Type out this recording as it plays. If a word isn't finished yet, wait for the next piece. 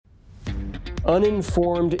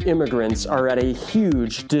Uninformed immigrants are at a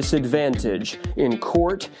huge disadvantage in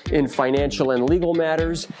court, in financial and legal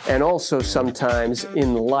matters, and also sometimes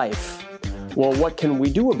in life. Well, what can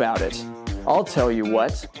we do about it? I'll tell you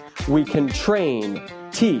what. We can train,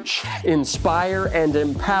 teach, inspire, and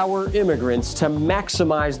empower immigrants to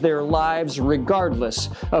maximize their lives regardless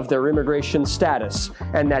of their immigration status.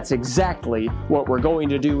 And that's exactly what we're going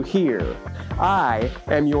to do here. I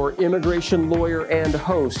am your immigration lawyer and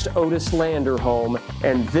host, Otis Landerholm,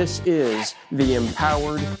 and this is the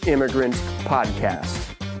Empowered Immigrant Podcast.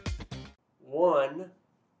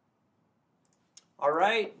 All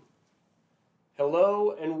right.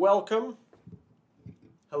 Hello and welcome.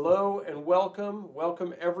 Hello and welcome.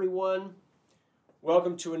 Welcome, everyone.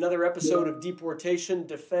 Welcome to another episode of Deportation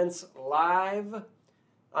Defense Live.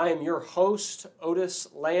 I am your host, Otis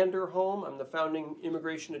Landerholm. I'm the founding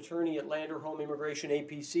immigration attorney at Landerholm Immigration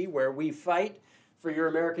APC, where we fight for your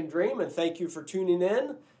American dream. And thank you for tuning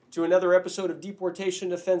in to another episode of Deportation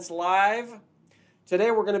Defense Live.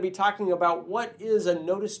 Today we're going to be talking about what is a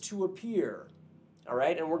notice to appear. All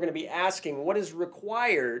right, and we're going to be asking what is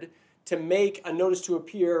required to make a notice to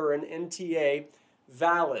appear or an NTA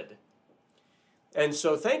valid. And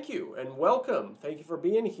so thank you and welcome. Thank you for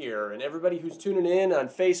being here. And everybody who's tuning in on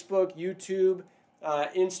Facebook, YouTube,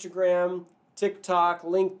 Instagram, TikTok,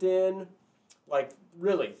 LinkedIn,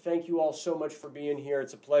 really, thank you all so much for being here.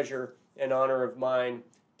 It's a pleasure and honor of mine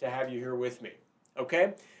to have you here with me.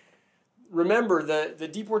 Okay? Remember, the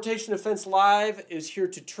Deportation Defense Live is here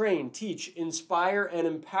to train, teach, inspire, and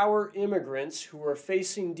empower immigrants who are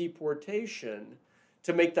facing deportation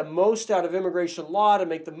to make the most out of immigration law, to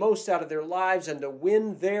make the most out of their lives, and to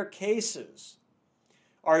win their cases.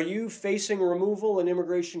 Are you facing removal in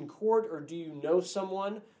immigration court, or do you know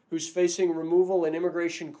someone who's facing removal in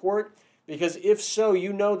immigration court? Because if so,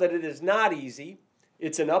 you know that it is not easy.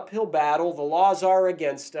 It's an uphill battle. The laws are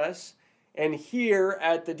against us. And here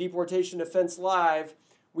at the Deportation Defense Live,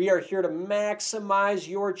 we are here to maximize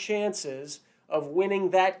your chances of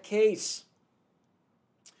winning that case.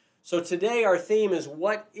 So today our theme is,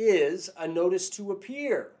 what is a notice to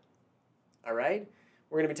appear? All right?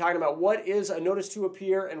 We're going to be talking about what is a notice to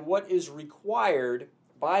appear and what is required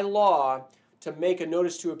by law to make a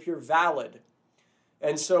notice to appear valid.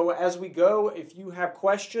 And so as we go, if you have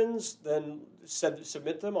questions, then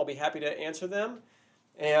submit them. I'll be happy to answer them.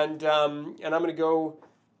 And I'm going to go,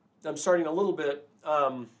 I'm starting a little bit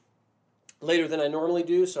later than I normally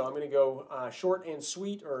do, so I'm going to go short and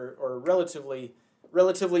sweet or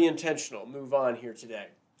relatively intentional, move on here today.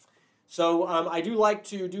 So I do like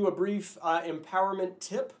to do a brief empowerment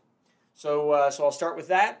tip. So I'll start with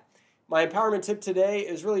that. My empowerment tip today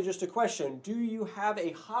is really just a question. Do you have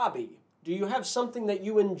a hobby? Do you have something that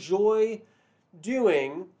you enjoy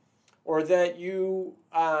doing or that you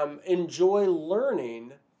enjoy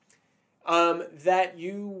learning that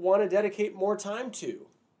you want to dedicate more time to?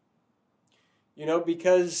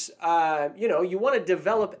 Because, you want to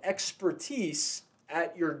develop expertise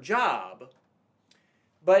at your job.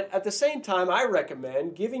 But at the same time, I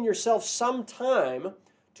recommend giving yourself some time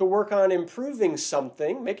to work on improving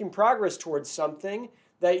something, making progress towards something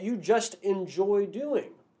that you just enjoy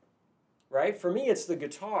doing, right? For me, it's the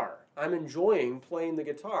guitar. I'm enjoying playing the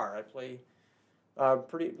guitar. I play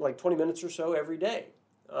 20 minutes or so every day.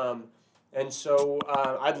 And so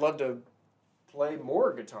I'd love to play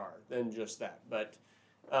more guitar than just that. But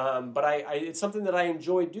it's something that I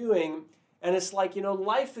enjoy doing. And it's like,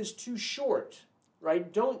 life is too short,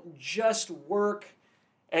 right? Don't just work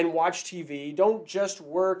and watch TV. Don't just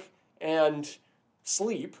work and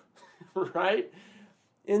sleep, right?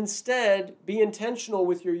 Instead, be intentional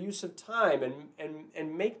with your use of time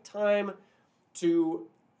and make time to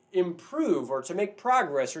improve or to make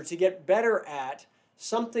progress or to get better at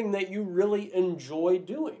something that you really enjoy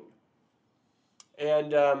doing.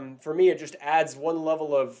 And for me, it just adds one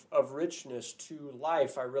level of richness to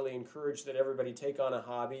life. I really encourage that everybody take on a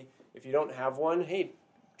hobby. If you don't have one, hey,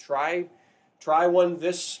 try one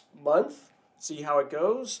this month, see how it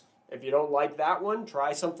goes. If you don't like that one,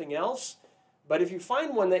 try something else. But if you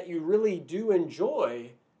find one that you really do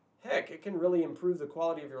enjoy, heck, it can really improve the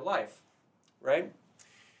quality of your life, right?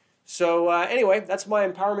 So anyway, that's my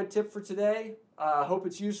empowerment tip for today. Hope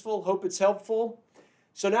it's useful, hope it's helpful.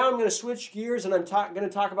 So now I'm going to switch gears and I'm going to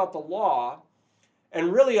talk about the law.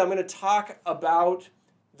 And really, I'm going to talk about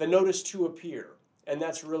the notice to appear. And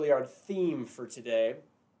that's really our theme for today.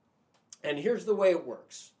 And here's the way it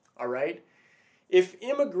works, all right? If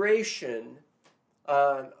immigration,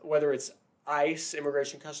 whether it's ICE,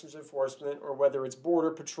 Immigration Customs Enforcement, or whether it's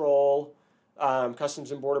Border Patrol,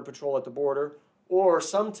 Customs and Border Patrol at the border, or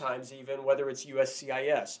sometimes even whether it's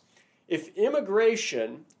USCIS, If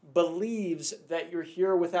immigration believes that you're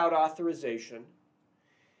here without authorization,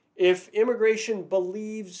 if immigration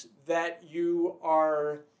believes that you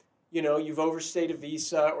are, you've overstayed a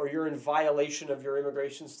visa or you're in violation of your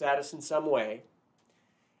immigration status in some way,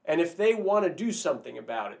 and if they want to do something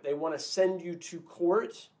about it, they want to send you to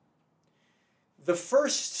court, the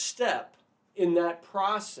first step in that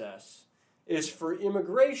process is for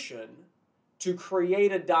immigration to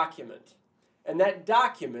create a document. And that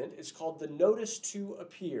document is called the Notice to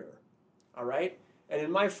Appear. All right? And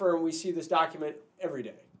in my firm, we see this document every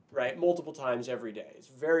day, right? Multiple times every day. It's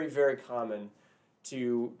very, very common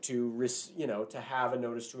to have a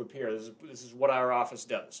notice to appear. This is what our office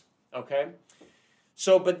does. Okay?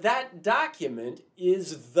 So, but that document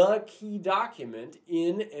is the key document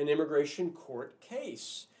in an immigration court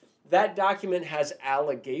case. That document has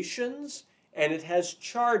allegations and it has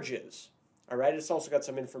charges. All right, it's also got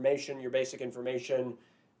some information, your basic information,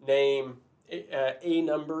 name, A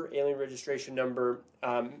number, alien registration number,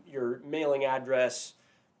 your mailing address,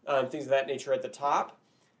 things of that nature at the top.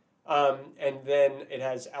 And then it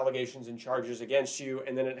has allegations and charges against you,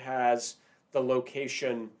 and then it has the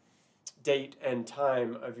location, date, and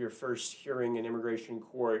time of your first hearing in immigration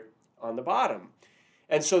court on the bottom.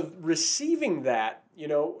 And so receiving that,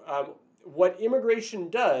 what immigration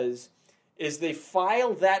does is they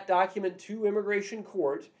file that document to immigration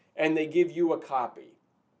court and they give you a copy.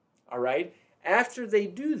 All right? After they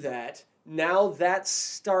do that, now that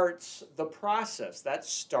starts the process. That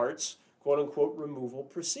starts, quote unquote, removal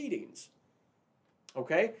proceedings.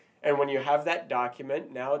 Okay? And when you have that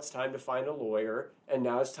document, now it's time to find a lawyer, and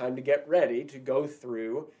now it's time to get ready to go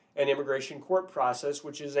through an immigration court process,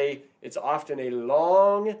 which is it's often a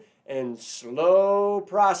long and slow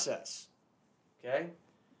process. Okay?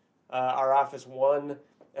 Our office won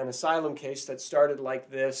an asylum case that started like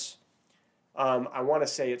this. I want to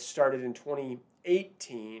say it started in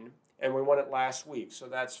 2018, and we won it last week. So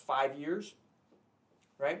that's 5 years,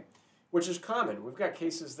 right? Which is common. We've got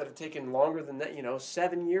cases that have taken longer than that,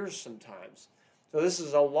 7 years sometimes. So this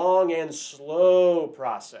is a long and slow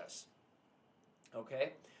process,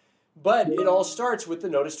 okay? But it all starts with the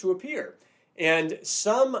notice to appear. And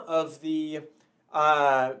some of the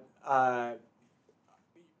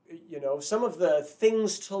some of the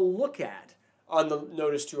things to look at on the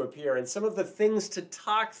notice to appear and some of the things to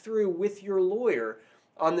talk through with your lawyer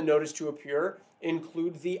on the notice to appear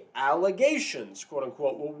include the allegations, quote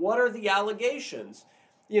unquote. Well, what are the allegations?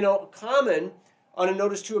 Common on a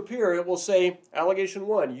notice to appear, it will say, allegation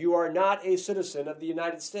 1, you are not a citizen of the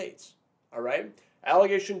United States. All right?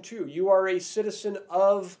 Allegation 2, you are a citizen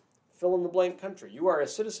of fill in the blank country. You are a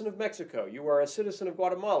citizen of Mexico. You are a citizen of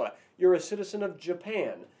Guatemala. You're a citizen of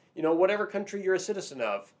Japan. Whatever country you're a citizen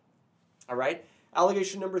of. All right?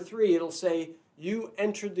 Allegation number 3, it'll say, you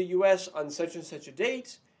entered the U.S. on such and such a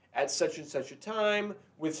date, at such and such a time,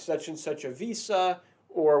 with such and such a visa,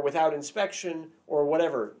 or without inspection, or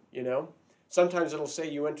whatever, Sometimes it'll say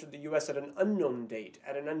you entered the U.S. at an unknown date,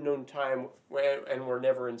 at an unknown time, and were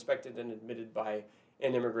never inspected and admitted by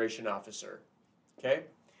an immigration officer. Okay?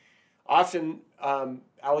 Often,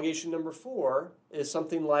 allegation number 4 is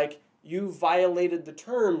something like, you violated the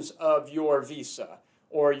terms of your visa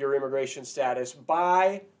or your immigration status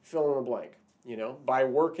by fill in the blank, by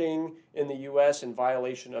working in the U.S. in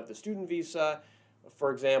violation of the student visa,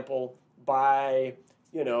 for example, by,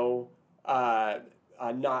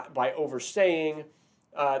 not by overstaying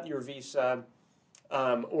your visa,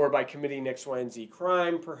 or by committing X, Y, and Z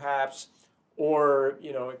crime, perhaps, or,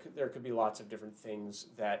 there could be lots of different things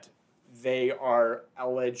that they are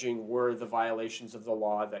alleging were the violations of the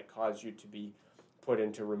law that caused you to be put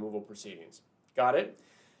into removal proceedings. Got it?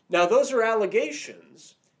 Now, those are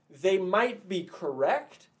allegations. They might be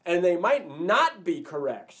correct, and they might not be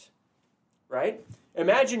correct, right?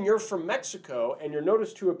 Imagine you're from Mexico, and your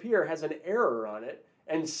notice to appear has an error on it,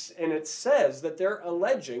 and it says that they're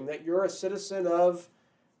alleging that you're a citizen of,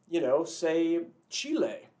 say,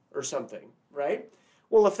 Chile or something, right?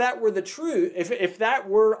 Well, if that were the truth, if that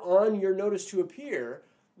were on your notice to appear,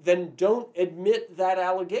 then don't admit that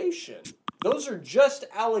allegation. Those are just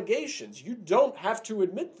allegations. You don't have to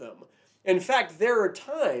admit them. In fact, there are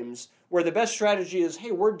times where the best strategy is,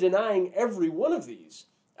 hey, we're denying every one of these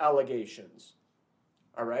allegations.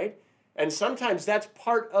 All right? And sometimes that's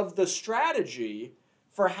part of the strategy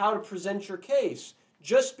for how to present your case.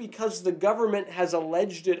 Just because the government has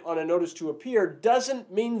alleged it on a notice to appear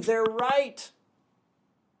doesn't mean they're right.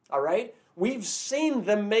 All right? We've seen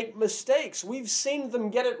them make mistakes. We've seen them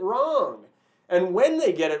get it wrong. And when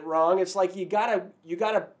they get it wrong, it's like you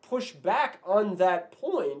gotta push back on that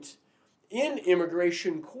point in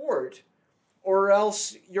immigration court or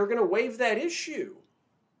else you're going to waive that issue,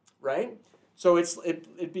 right? So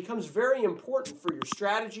it becomes very important for your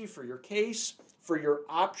strategy, for your case, for your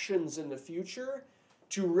options in the future,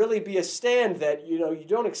 to really be a stand that, you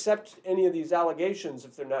don't accept any of these allegations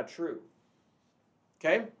if they're not true.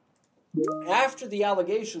 Okay? After the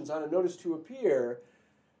allegations on a notice to appear,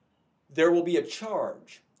 there will be a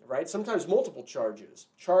charge, right? Sometimes multiple charges.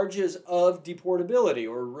 Charges of deportability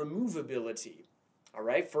or removability. All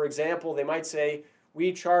right? For example, they might say,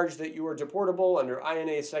 we charge that you are deportable under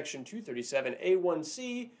INA Section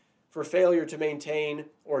 237A1C for failure to maintain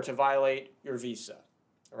or to violate your visa.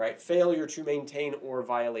 All right? Failure to maintain or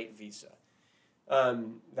violate visa.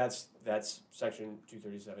 That's Section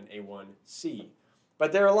 237A1C.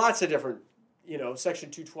 But there are lots of different, Section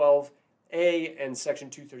 212A and Section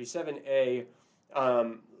 237A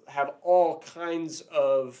have all kinds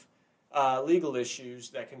of legal issues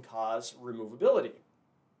that can cause removability.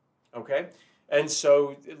 Okay? And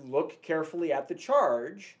so look carefully at the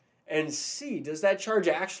charge and see, does that charge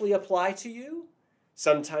actually apply to you?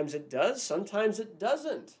 Sometimes it does, sometimes it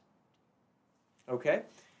doesn't. Okay?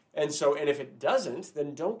 And if it doesn't,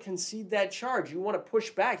 then don't concede that charge. You want to push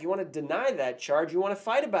back. You want to deny that charge. You want to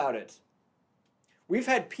fight about it. We've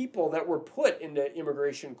had people that were put into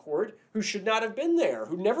immigration court who should not have been there,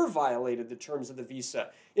 who never violated the terms of the visa.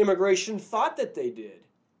 Immigration thought that they did,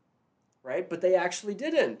 right? But they actually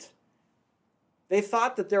didn't. They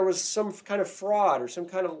thought that there was some kind of fraud or some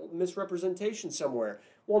kind of misrepresentation somewhere.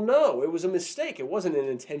 Well, no, it was a mistake. It wasn't an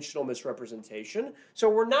intentional misrepresentation. So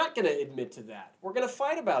we're not going to admit to that. We're going to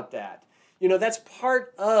fight about that. That's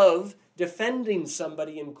part of defending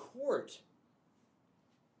somebody in court.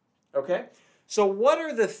 Okay? So what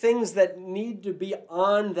are the things that need to be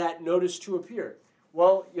on that notice to appear?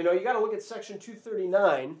 Well, you got to look at Section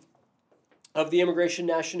 239 of the Immigration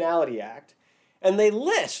Nationality Act. And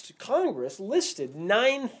Congress listed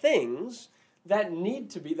 9 things that need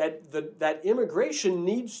to be, that immigration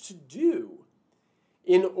needs to do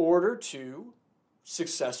in order to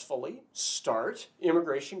successfully start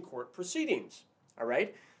immigration court proceedings. All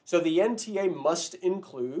right? So the NTA must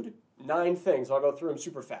include 9 things. I'll go through them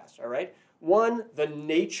super fast. All right? 1, the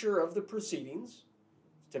nature of the proceedings,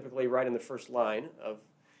 typically right in the first line of.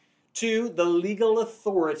 2, the legal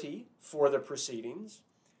authority for the proceedings.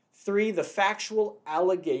 3, the factual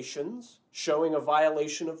allegations showing a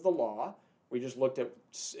violation of the law. We just looked at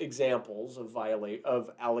examples of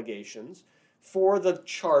allegations. 4, the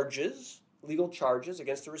charges, legal charges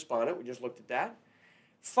against the respondent. We just looked at that.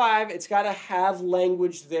 5, it's got to have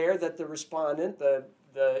language there that the respondent, the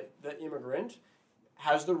immigrant,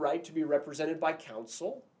 has the right to be represented by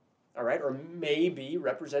counsel, all right, or may be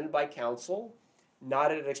represented by counsel,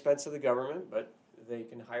 not at an expense of the government, but they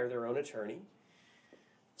can hire their own attorney.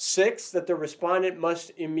 6, that the respondent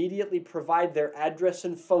must immediately provide their address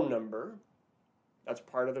and phone number. That's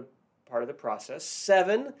part of the process.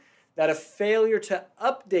 7, that a failure to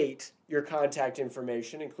update your contact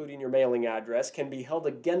information, including your mailing address, can be held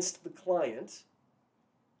against the client.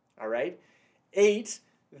 All right. 8,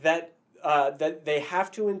 that they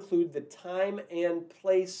have to include the time and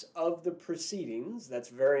place of the proceedings. That's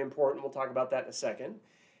very important. We'll talk about that in a second.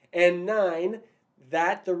 And 9,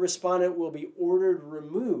 that the respondent will be ordered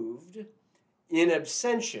removed in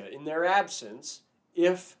absentia, in their absence,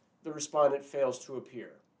 if the respondent fails to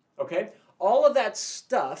appear. Okay? All of that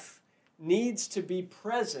stuff needs to be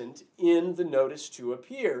present in the notice to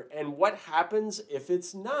appear. And what happens if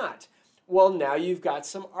it's not? Well, now you've got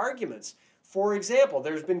some arguments. For example,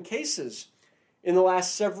 there's been cases in the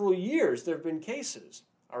last several years. There have been cases,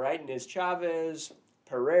 all right, Niz Chavez,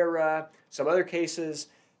 Pereira, some other cases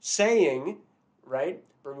saying, right,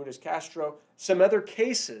 Bermudez Castro, some other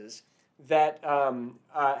cases that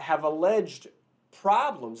have alleged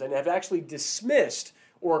problems and have actually dismissed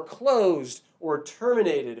or closed or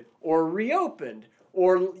terminated or reopened,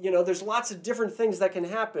 or, there's lots of different things that can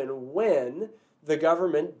happen when the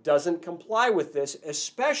government doesn't comply with this,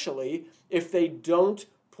 especially if they don't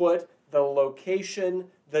put the location,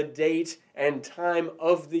 the date, and time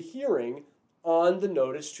of the hearing on the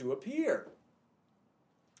notice to appear.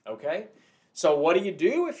 Okay? So what do you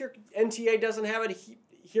do if your NTA doesn't have a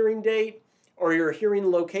hearing date or your hearing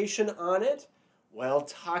location on it? Well,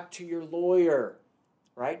 talk to your lawyer,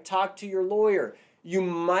 right? Talk to your lawyer. You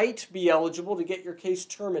might be eligible to get your case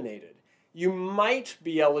terminated. You might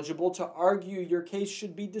be eligible to argue your case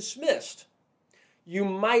should be dismissed. You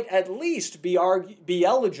might at least be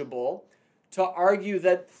eligible to argue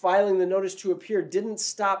that filing the notice to appear didn't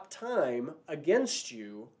stop time against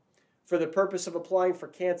you for the purpose of applying for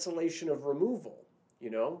cancellation of removal,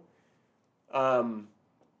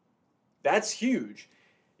 That's huge.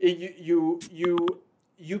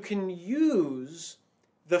 You can use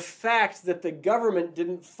the fact that the government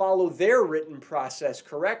didn't follow their written process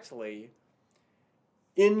correctly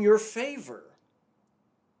in your favor.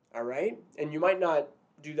 All right? And you might not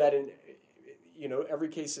do that in, every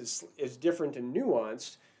case is different and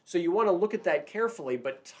nuanced. So you want to look at that carefully,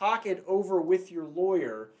 but talk it over with your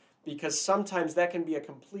lawyer, because sometimes that can be a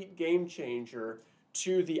complete game changer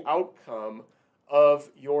to the outcome of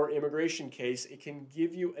your immigration case. It can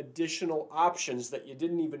give you additional options that you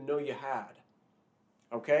didn't even know you had.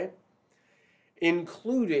 Okay?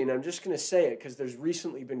 Including, I'm just going to say it because there's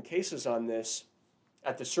recently been cases on this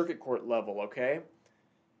at the circuit court level, okay?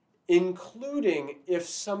 Including if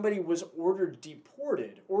somebody was ordered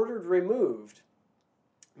deported, ordered removed.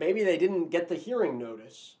 Maybe they didn't get the hearing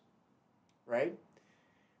notice, right?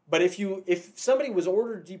 But if somebody was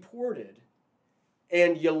ordered deported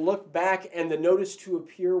and you look back and the notice to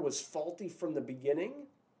appear was faulty from the beginning,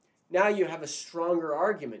 now you have a stronger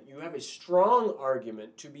argument. You have a strong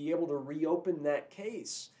argument to be able to reopen that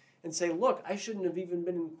case and say, look, I shouldn't have even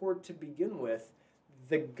been in court to begin with.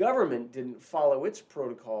 The government didn't follow its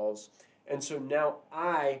protocols, and so now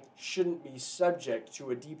I shouldn't be subject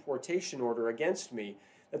to a deportation order against me.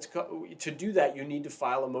 To do that, you need to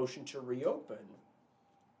file a motion to reopen.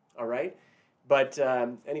 All right? But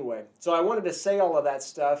anyway, so I wanted to say all of that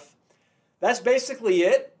stuff. That's basically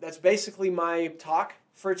it. That's basically my talk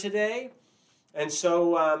for today. And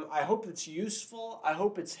so I hope it's useful. I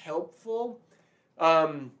hope it's helpful.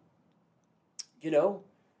 I'm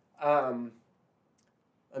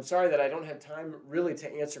sorry that I don't have time really to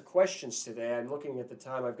answer questions today. I'm looking at the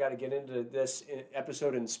time. I've got to get into this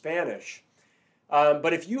episode in Spanish.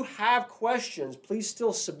 But if you have questions, please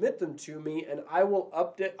still submit them to me, and I will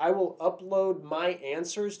upload my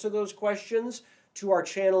answers to those questions to our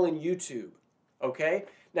channel in YouTube. Okay?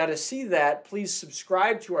 Now to see that, please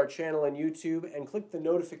subscribe to our channel in YouTube and click the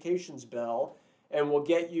notifications bell, and we'll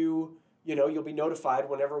get you, you'll be notified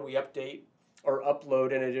whenever we update or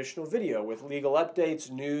upload an additional video with legal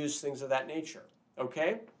updates, news, things of that nature.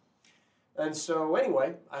 Okay? And so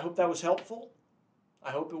anyway, I hope that was helpful.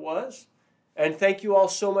 I hope it was. And thank you all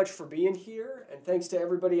so much for being here. And thanks to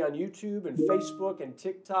everybody on YouTube and Facebook and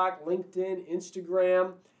TikTok, LinkedIn,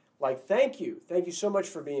 Instagram. Thank you. Thank you so much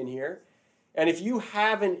for being here. And if you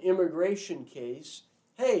have an immigration case,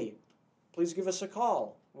 hey, please give us a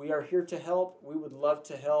call. We are here to help. We would love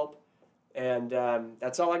to help. And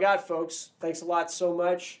that's all I got, folks. Thanks a lot so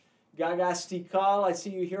much. Gaga Stikal, I see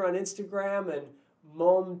you here on Instagram. And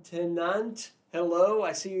Mom Tenant, hello,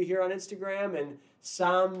 I see you here on Instagram. And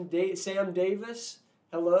Sam Davis,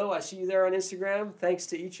 hello, I see you there on Instagram. Thanks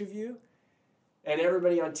to each of you. And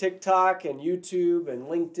everybody on TikTok and YouTube and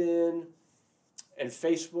LinkedIn and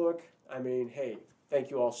Facebook. I mean, hey,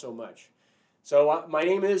 thank you all so much. So my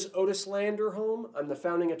name is Otis Landerholm. I'm the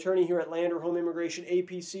founding attorney here at Landerholm Immigration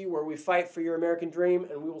APC, where we fight for your American dream,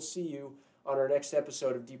 and we will see you on our next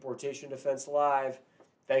episode of Deportation Defense Live.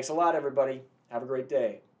 Thanks a lot, everybody. Have a great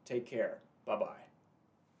day. Take care. Bye-bye.